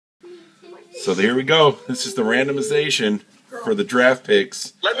So there we go. This is the randomization for the draft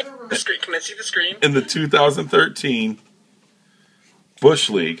picks. Let me the screen. Can I see the screen? In the 2013 Bush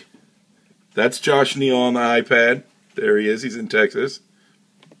League. That's Josh Neal on the iPad. There he is. He's in Texas.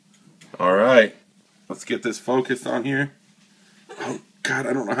 All right. Let's get this focused on here. Oh, God,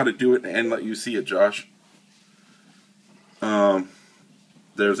 I don't know how to do it and let you see it, Josh.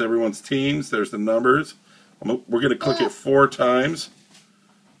 There's everyone's teams. There's the numbers. We're going to click it 4 times.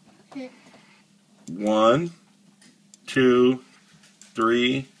 1, 2,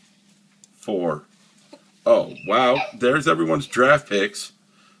 3, 4. Oh, wow. There's everyone's draft picks.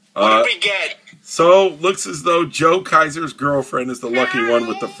 What did we get? So, looks as though Joe Kaiser's girlfriend is the lucky one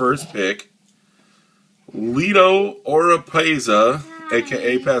with the first pick. Lito Oropeza,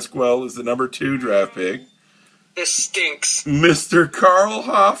 a.k.a. Pasquale, is the number 2 draft pick. This stinks. Mr. Carl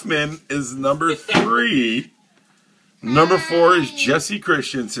Hoffman is number 3. Number 4 is Jesse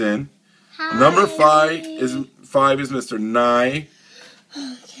Christensen. Number 5 is Mr. Nye.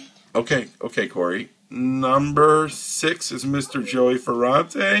 Okay, Corey. Number 6 is Mr. Joey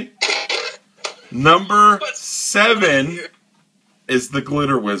Ferrante. Number 7 is the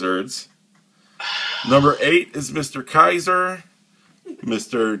Glitter Wizards. Number 8 is Mr. Kaiser.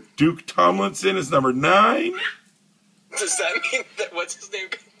 Mr. Duke Tomlinson is number 9. Does that mean that what's his name?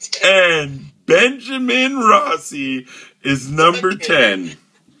 And Benjamin Rossi is number 10.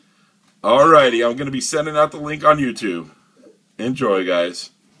 Alrighty, I'm going to be sending out the link on YouTube. Enjoy, guys.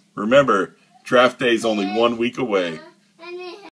 Remember, draft day is only 1 week away.